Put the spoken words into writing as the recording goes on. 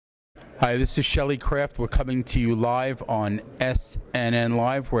Hi, this is Shelley Kraft. We're coming to you live on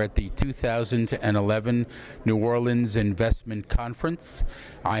SNNLive. We're at the 2011 New Orleans Investment Conference.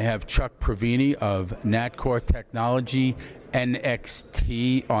 I have Chuck Provini of Natcore Technology,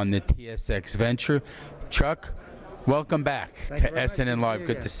 NXT on the TSX Venture. Chuck, welcome back to SNNLive.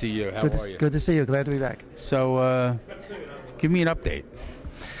 Good to see you. How are you? Good to see you. Glad to be back. So, give me an update.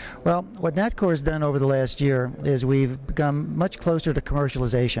 Well, what Natcore has done over the last year is we've become much closer to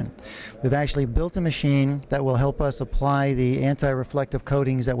commercialization. We've actually built a machine that will help us apply the anti-reflective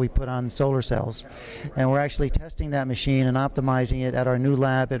coatings that we put on solar cells. And we're actually testing that machine and optimizing it at our new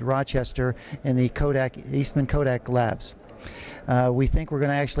lab at Rochester in the Eastman Kodak labs. We think we're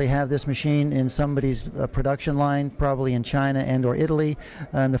going to actually have this machine in somebody's production line, probably in China and or Italy,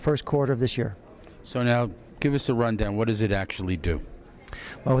 in the first quarter of this year. So now, give us a rundown. What does it actually do?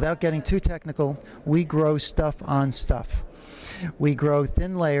 Well, without getting too technical, we grow stuff on stuff. We grow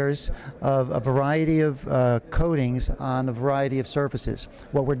thin layers of a variety of coatings on a variety of surfaces.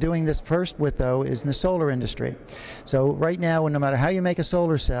 What we're doing this first with, though, is in the solar industry. So right now, no matter how you make a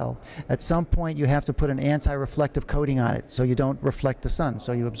solar cell, at some point you have to put an anti-reflective coating on it so you don't reflect the sun,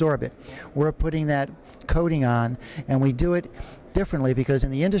 so you absorb it. We're putting that coating on, and we do it differently because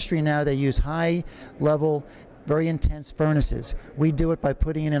in the industry now they use high-level, very intense furnaces. We do it by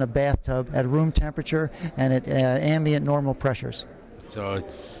putting it in a bathtub at room temperature and at ambient normal pressures. So it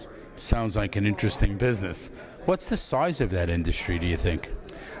sounds like an interesting business. What's the size of that industry, do you think?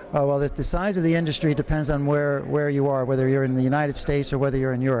 Well, the size of the industry depends on where you are, whether you're in the United States or whether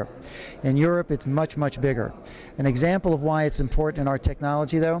you're in Europe. In Europe, it's much, much bigger. An example of why it's important in our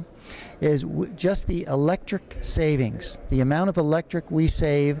technology, though, is just the electric savings. The amount of electric we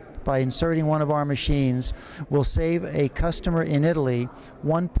save by inserting one of our machines will save a customer in Italy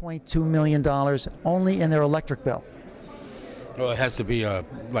 $1.2 million only in their electric bill. Well, it has to be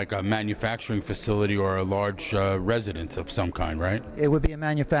like a manufacturing facility or a large residence of some kind, right? It would be a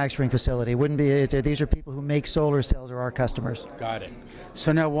manufacturing facility. It wouldn't be. These are people who make solar cells or our customers. Got it.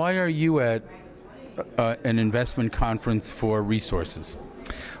 So now, why are you at an investment conference for resources?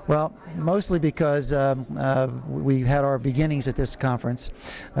 Well, mostly because we had our beginnings at this conference.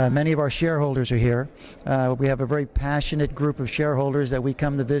 Many of our shareholders are here. We have a very passionate group of shareholders that we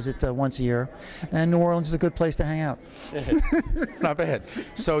come to visit once a year. And New Orleans is a good place to hang out. It's not bad.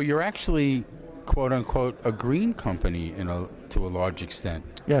 So you're actually, quote unquote, a green company to a large extent.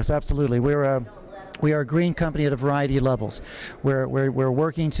 Yes, absolutely. We are a green company at a variety of levels. We're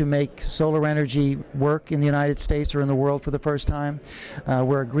working to make solar energy work in the United States or in the world for the first time.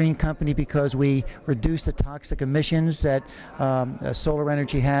 We're a green company because we reduce the toxic emissions that solar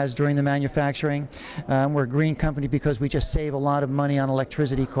energy has during the manufacturing. We're a green company because we just save a lot of money on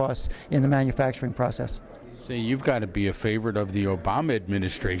electricity costs in the manufacturing process. So you've got to be a favorite of the Obama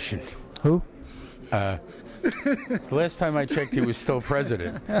administration. Who? The last time I checked, he was still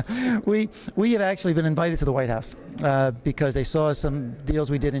president. We have actually been invited to the White House because they saw some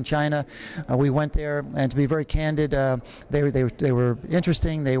deals we did in China. We went there, and to be very candid, they were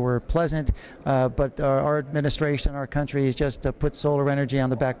interesting, they were pleasant, but our administration, our country, has just put solar energy on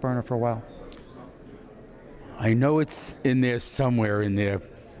the back burner for a while. I know it's in there somewhere in their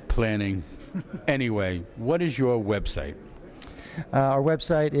planning. Anyway, what is your website? Our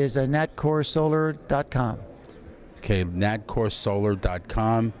website is natcoresolar.com. Okay,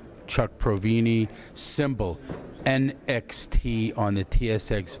 natcoresolar.com. Chuck Provini, symbol NXT on the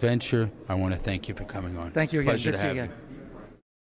TSX Venture. I want to thank you for coming on. Thank you again. Pleasure Good to to see have you you. again.